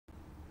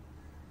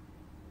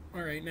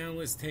Alright, now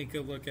let's take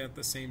a look at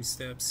the same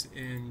steps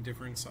in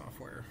different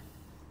software.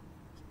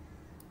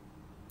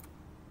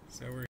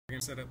 So we're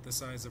going to set up the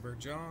size of our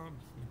job,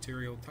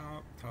 material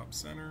top, top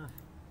center.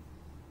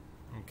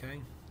 Okay,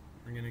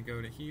 we're going to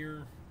go to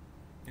here,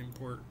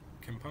 import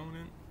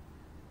component.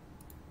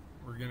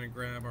 We're going to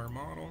grab our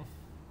model.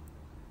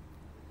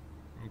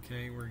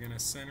 Okay, we're going to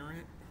center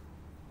it.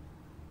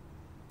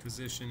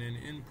 Position and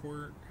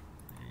import.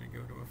 I'm going to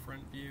go to a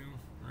front view,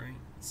 right?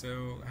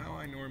 So how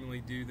I normally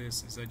do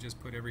this is I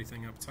just put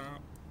everything up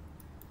top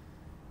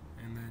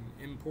and then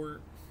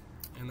import,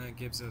 and that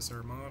gives us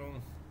our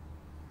model.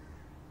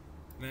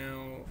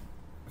 Now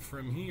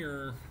from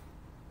here,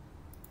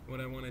 what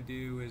I want to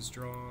do is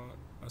draw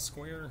a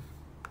square.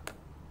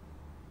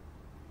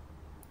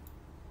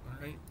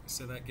 Alright,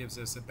 so that gives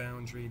us a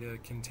boundary to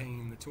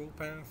contain the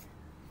toolpath.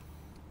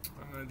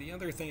 The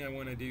other thing I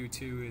want to do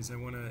too is I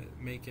want to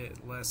make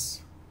it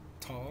less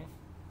tall.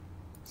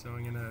 So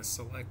I'm going to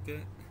select it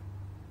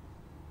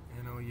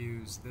and I'll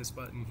use this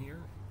button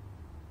here.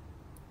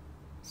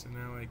 So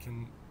now I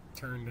can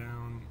turn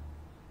down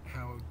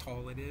how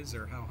tall it is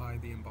or how high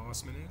the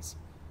embossment is.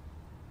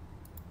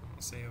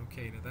 I'll say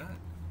OK to that.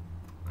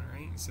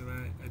 Alright, so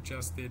that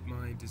adjusted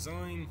my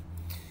design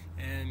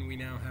and we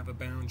now have a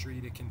boundary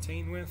to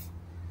contain with.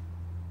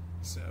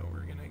 So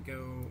we're going to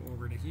go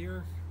over to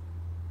here.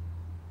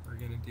 We're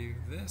going to do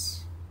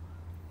this.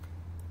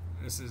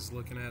 This is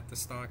looking at the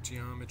stock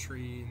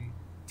geometry and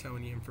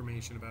telling you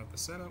information about the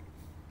setup.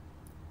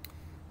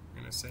 I'm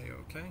going to say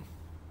OK.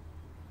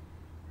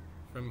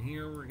 From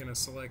here we're going to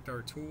select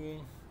our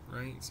tool,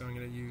 right? So I'm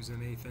going to use an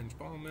 1/8 inch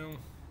ball mill.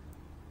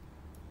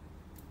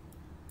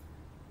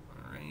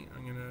 Alright,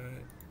 I'm going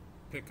to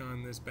pick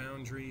on this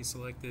boundary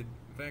selected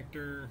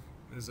vector.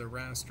 This is a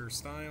raster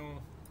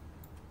style.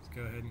 Let's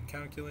go ahead and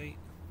calculate.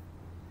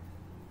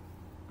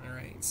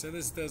 Alright, so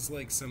this does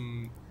like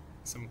some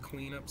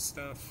cleanup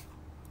stuff.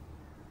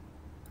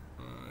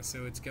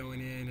 So it's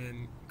going in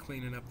and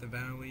cleaning up the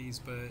valleys,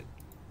 but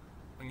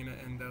I'm going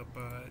to end up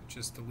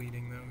just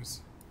deleting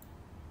those.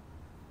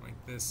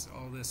 Like this,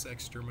 all this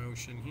extra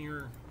motion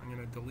here, I'm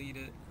going to delete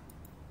it.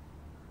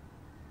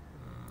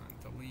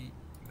 Delete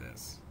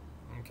this.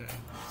 Okay,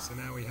 so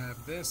now we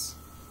have this.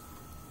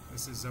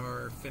 This is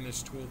our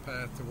finished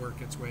toolpath to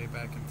work its way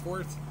back and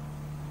forth.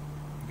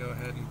 Go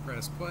ahead and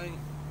press play.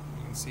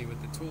 You can see what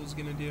the tool's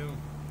going to do.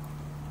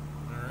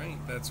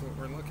 Alright, that's what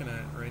we're looking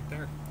at right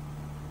there.